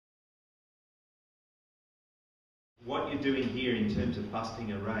what you're doing here in terms of busting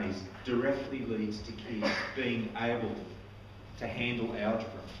arrays directly leads to kids being able to handle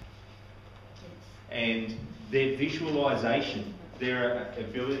algebra. And their visualisation, their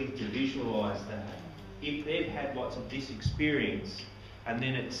ability to visualise that, if they've had lots of this experience, and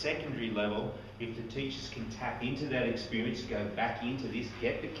then at secondary level, if the teachers can tap into that experience, go back into this,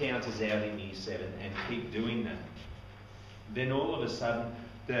 get the counters out in Year 7 and keep doing that, then all of a sudden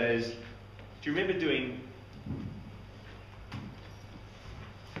there's... Do you remember doing...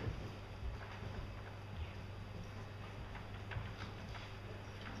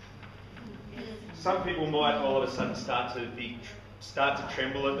 Some people might all of a sudden start to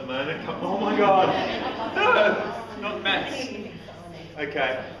tremble at the moment. Oh my God! No, not maths.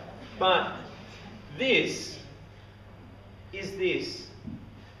 Okay, but this is this,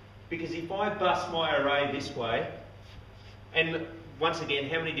 because if I bust my array this way, and once again,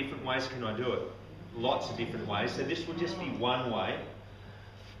 how many different ways can I do it? Lots of different ways. So this will just be one way.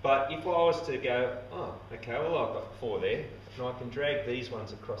 But if I was to go, oh, okay, well I've got 4 there, and I can drag these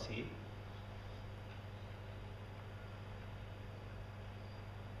ones across here.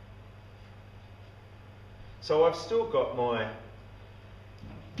 So I've still got my,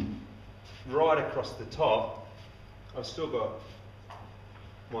 right across the top, I've still got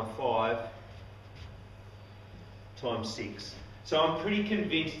my 5 times 6. So I'm pretty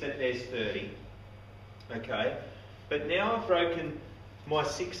convinced that there's 30, okay? But now I've broken my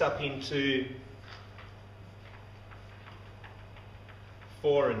 6 up into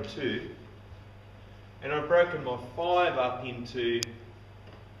 4 and 2, and I've broken my 5 up into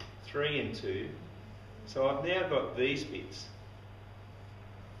 3 and 2. So I've now got these bits.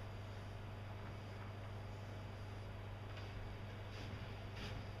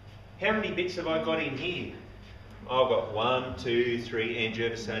 How many bits have I got in here? I've got 1, 2, 3, and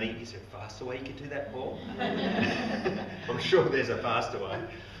Jervisoni. Is there a faster way you could do that, Paul? I'm sure there's a faster way.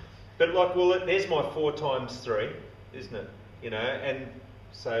 But like, well, there's my 4 times 3, isn't it? You know, and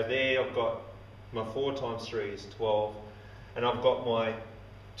so there I've got my 4 times 3 is 12, and I've got my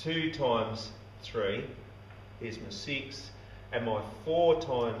 2 times 3, here's my 6, and my 4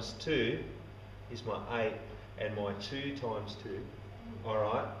 times 2 is my 8, and my 2 times 2,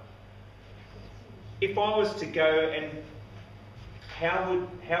 alright? If I was to go and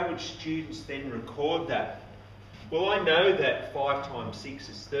how would students then record that? Well, I know that 5 times 6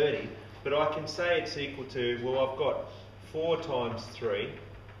 is 30, but I can say it's equal to, well, I've got 4 times 3,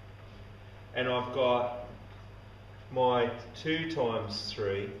 and I've got my 2 times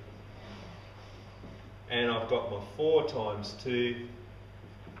 3, and I've got my 4 times 2,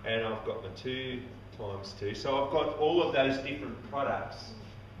 and I've got my 2 times 2. So I've got all of those different products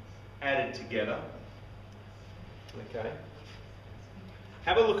added together. Okay.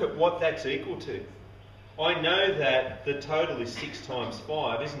 Have a look at what that's equal to. I know that the total is 6 times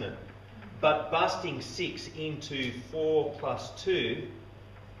 5, isn't it? But busting 6 into 4 plus 2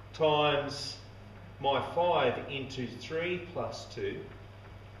 times my 5 into 3 plus 2,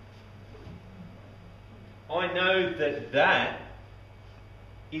 I know that that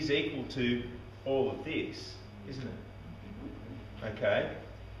is equal to all of this, isn't it? Okay.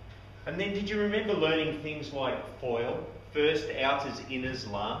 And then did you remember learning things like FOIL? First, outers, inners,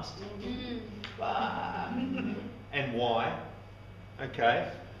 last. And why?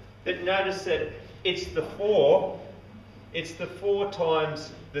 Okay. But notice that it's the 4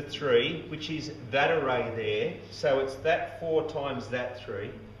 times the 3, which is that array there. So it's that 4 times that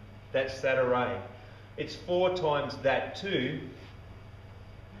 3. That's that array. It's 4 times that 2.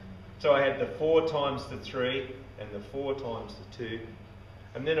 So I had the 4 times the 3 and the 4 times the 2.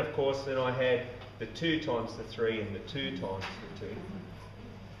 And then, of course, then I had the 2 times the 3 and the 2 times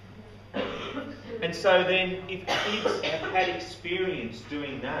the 2. And so then, if kids have had experience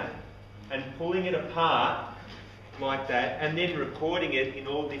doing that and pulling it apart like that and then recording it in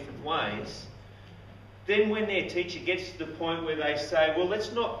all different ways, then when their teacher gets to the point where they say, well,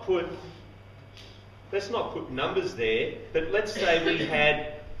 let's not put numbers there, but let's say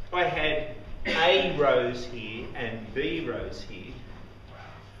I had A rows here and B rows here,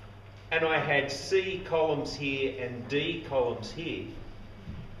 and I had C columns here and D columns here,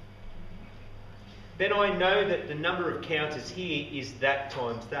 then I know that the number of counters here is that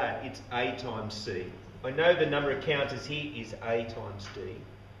times that. It's A times C. I know the number of counters here is A times D.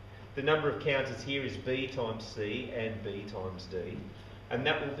 The number of counters here is B times C and B times D. And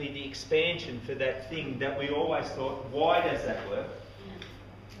that will be the expansion for that thing that we always thought, why does that work?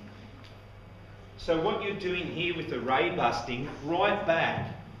 So what you're doing here with array busting, right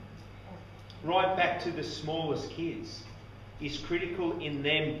back to the smallest kids, is critical in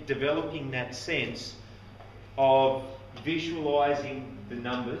them developing that sense of visualising the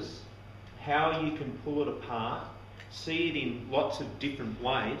numbers, how you can pull it apart, see it in lots of different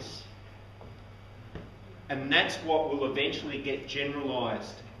ways, and that's what will eventually get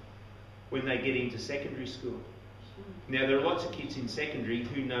generalised when they get into secondary school. Now, there are lots of kids in secondary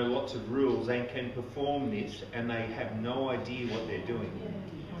who know lots of rules and can perform this, and they have no idea what they're doing.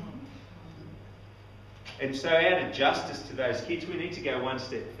 And so out of justice to those kids, we need to go one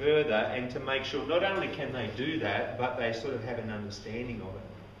step further and to make sure not only can they do that, but they sort of have an understanding of it.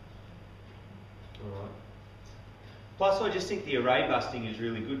 All right. Plus, I just think the array busting is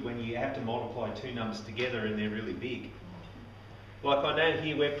really good when you have to multiply two numbers together and they're really big. Like, I know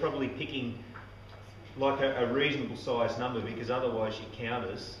here we're probably picking like a reasonable sized number, because otherwise you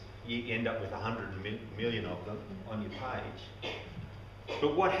counters, you end up with 100 million of them on your page.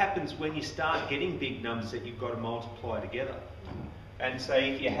 But what happens when you start getting big numbers that you've got to multiply together? And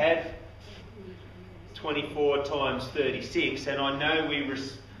say if you had 24 times 36, and I know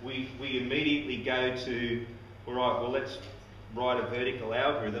we immediately go to, all right, well, let's write a vertical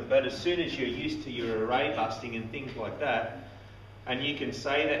algorithm, but as soon as you're used to your array busting and things like that, and you can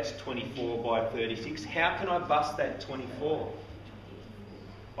say that's 24 by 36, how can I bust that 24?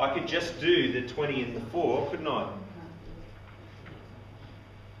 I could just do the 20 and the 4, couldn't I?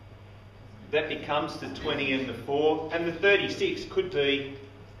 That becomes the 20 and the 4, and the 36 could be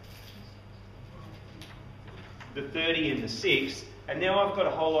the 30 and the 6, and now I've got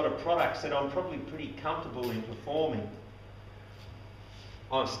a whole lot of products that I'm probably pretty comfortable in performing.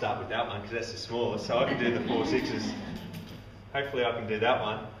 I'll start with that one because that's the smallest, so I can do the 4 6s. Hopefully I can do that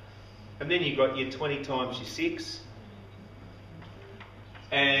one. And then you've got your 20 times your 6,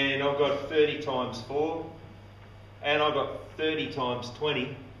 and I've got 30 times 4, and I've got 30 times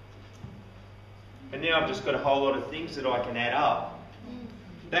 20. And now I've just got a whole lot of things that I can add up.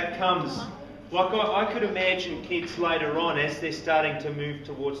 That comes, like I could imagine kids later on, as they're starting to move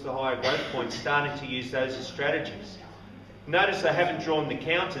towards the higher growth points, starting to use those as strategies. Notice I haven't drawn the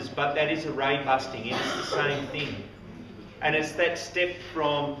counters, but that is array busting, and it's the same thing. And it's that step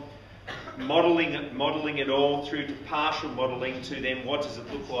from modelling it all through to partial modelling to then what does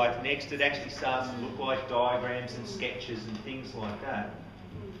it look like next. It actually starts to look like diagrams and sketches and things like that.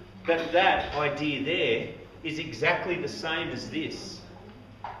 But that idea there is exactly the same as this.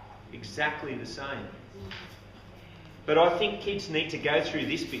 Exactly the same. But I think kids need to go through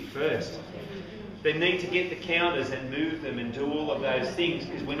this bit first. They need to get the counters and move them and do all of those things,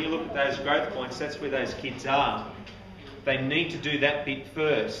 because when you look at those growth points, that's where those kids are. They need to do that bit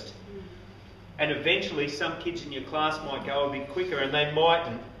first. And eventually some kids in your class might go a bit quicker, and they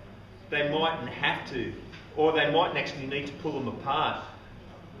mightn't have to, or they mightn't actually need to pull them apart.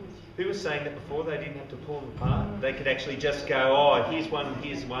 Who was saying that before? They didn't have to pull them apart. They could actually just go, oh, here's one,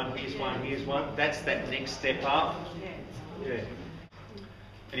 here's one, here's one, here's one. That's that next step up. Yeah.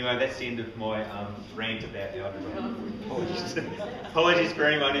 Anyway, that's the end of my rant about algebra. Apologies for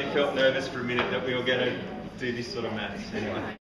anyone who felt nervous for a minute that we were going to do this sort of maths. Anyway.